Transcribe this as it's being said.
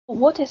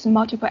what is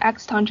multiple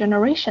exciton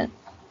generation?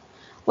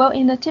 Well,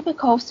 in the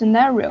typical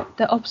scenario,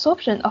 the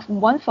absorption of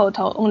one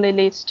photon only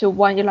leads to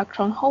one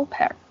electron hole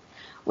pair,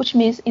 which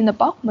means in the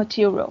bulk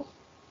material,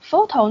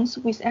 photons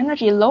with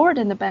energy lower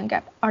than the band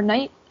gap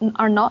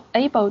are not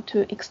able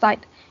to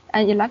excite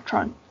an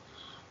electron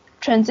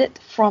transit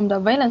from the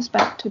valence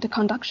band to the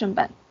conduction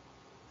band.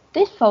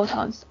 These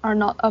photons are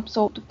not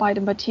absorbed by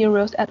the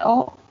materials at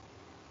all.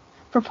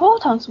 For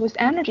photons with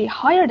energy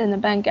higher than the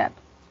band gap,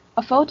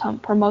 a photon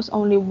promotes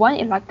only one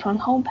electron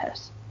hole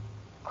pairs,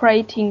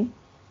 creating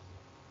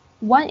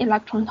one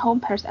electron hole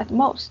pairs at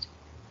most,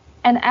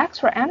 and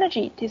extra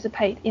energy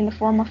dissipates in the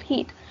form of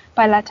heat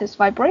by lattice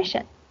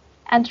vibration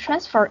and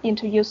transfer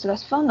into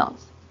useless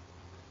phonons.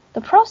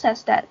 The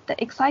process that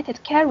the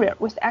excited carrier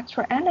with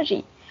extra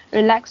energy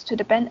relaxes to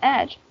the band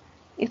edge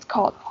is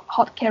called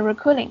hot carrier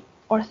cooling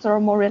or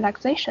thermal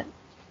relaxation.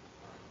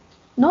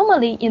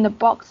 Normally in the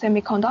bulk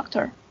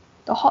semiconductor,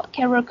 the hot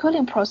carrier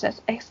cooling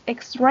process is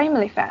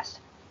extremely fast,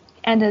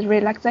 and the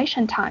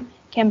relaxation time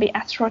can be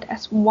as short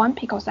as 1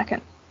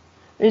 picosecond,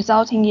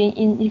 resulting in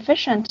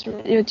inefficient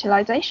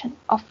utilization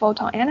of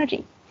photon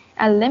energy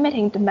and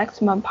limiting the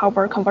maximum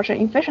power conversion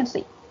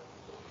efficiency.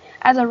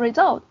 As a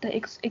result, the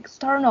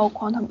external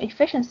quantum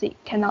efficiency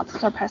cannot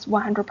surpass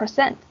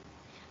 100%,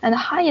 and the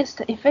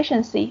highest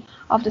efficiency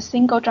of the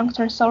single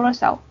junction solar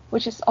cell,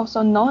 which is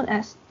also known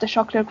as the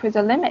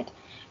Shockley-Queisser limit,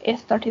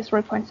 is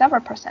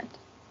 33.7%.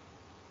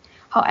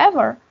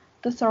 However,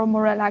 the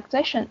thermal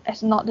relaxation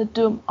is not the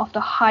doom of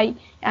the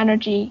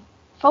high-energy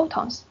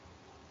photons.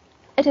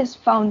 It is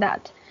found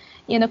that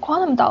in the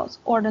quantum dots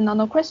or the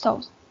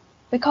nanocrystals,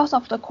 because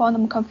of the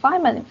quantum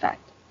confinement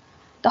effect,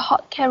 the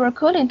hot carrier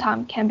cooling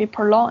time can be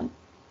prolonged,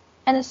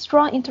 and a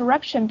strong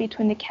interaction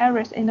between the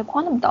carriers in the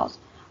quantum dots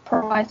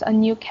provides a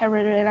new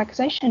carrier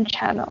relaxation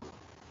channel.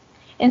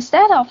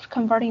 Instead of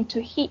converting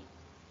to heat,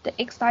 the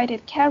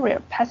excited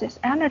carrier passes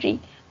energy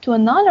to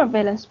another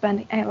valence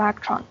band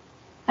electron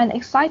and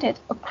excited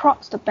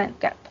across the band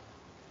gap.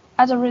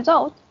 As a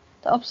result,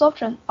 the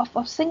absorption of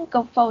a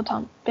single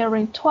photon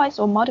bearing twice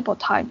or multiple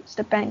times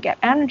the band gap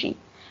energy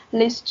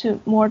leads to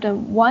more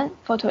than one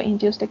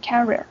photon-induced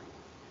carrier.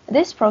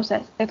 This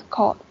process is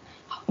called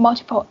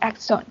multiple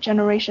exciton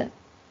generation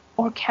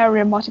or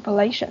carrier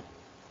multiplication.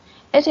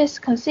 It is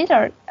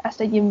considered as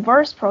the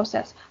inverse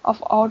process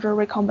of order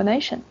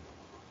recombination.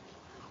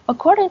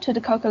 According to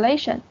the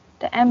calculation,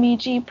 the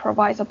MEG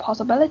provides a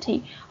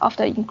possibility of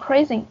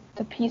increasing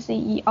the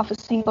PCE of a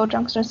single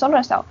junction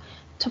solar cell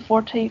to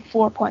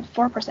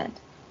 44.4%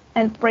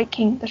 and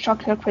breaking the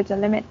Shockley-Queisser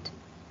limit.